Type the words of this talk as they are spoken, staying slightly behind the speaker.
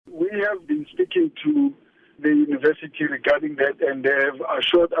have been speaking to the university regarding that, and they have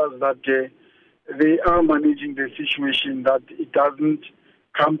assured us that they are managing the situation, that it doesn't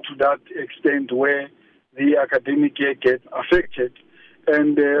come to that extent where the academic year gets affected.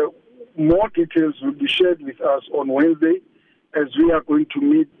 And more details will be shared with us on Wednesday as we are going to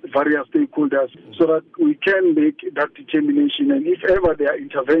meet various stakeholders so that we can make that determination. And if ever there are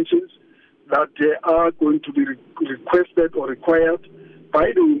interventions that are going to be requested or required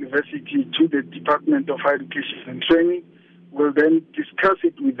by the university to the Department of Higher Education and Training, we'll then discuss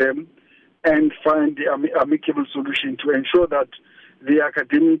it with them and find the amicable solution to ensure that the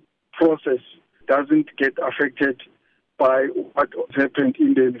academic process doesn't get affected by what happened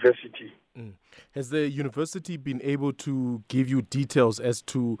in the university. Has the university been able to give you details as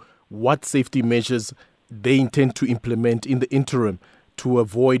to what safety measures they intend to implement in the interim to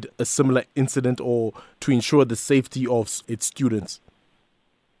avoid a similar incident or to ensure the safety of its students?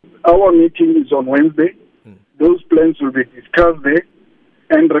 Our meeting is on Wednesday. Those plans will be discussed there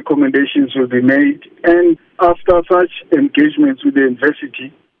and recommendations will be made. And after such engagements with the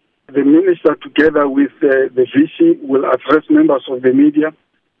university, the minister together with the VC will address members of the media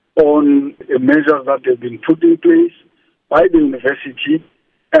on measures that have been put in place by the university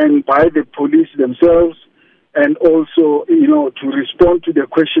and by the police themselves, and also, to respond to the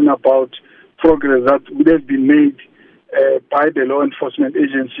question about progress that would have been made by the law enforcement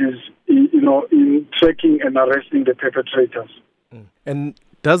agencies, in tracking and arresting the perpetrators. And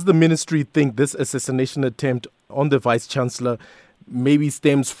does the ministry think this assassination attempt on the Vice-Chancellor maybe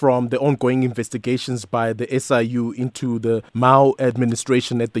stems from the ongoing investigations by the SIU into the Mao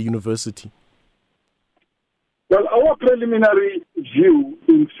administration at the university? Well, our preliminary view,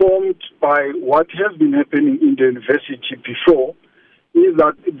 informed by what has been happening in the university before, is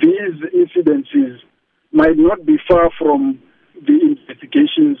that these incidences might not be far from the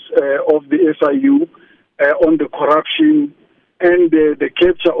investigations of the SIU on the corruption and the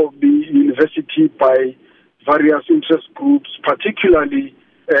capture of the university by various interest groups, particularly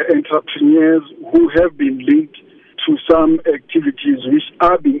entrepreneurs who have been linked to some activities which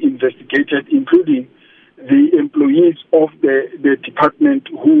are being investigated, including the employees of the department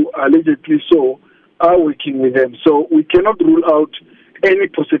who allegedly so are working with them. So we cannot rule out any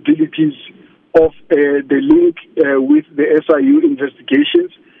possibilities of the link with the SIU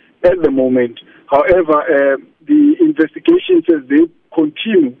investigations at the moment. However, the investigations as they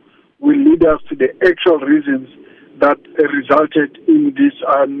continue will lead us to the actual reasons that resulted in this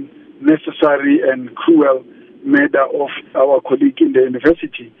unnecessary and cruel murder of our colleague in the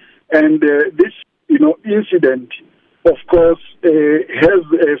university. And this, incident, of course,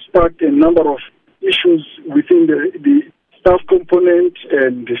 has sparked a number of issues within the staff component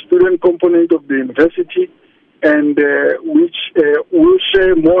and the student component of the university, and which will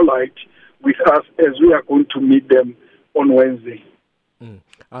share more light with us as we are going to meet them on Wednesday.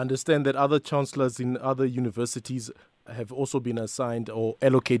 I understand that other chancellors in other universities have also been assigned or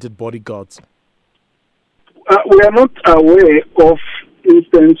allocated bodyguards. We are not aware of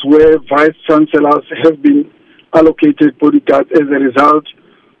instances where vice-chancellors have been allocated bodyguards as a result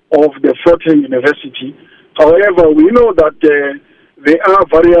of the Fort Hare University. However, we know that there are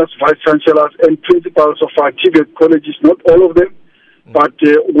various vice-chancellors and principals of our TVET colleges, not all of them, but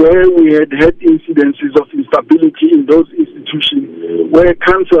where we had incidences of instability in those institutions, where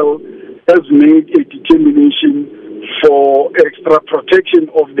council has made a determination for extra protection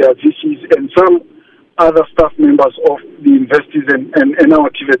of their VCs and some other staff members of the universities and our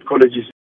TVET colleges.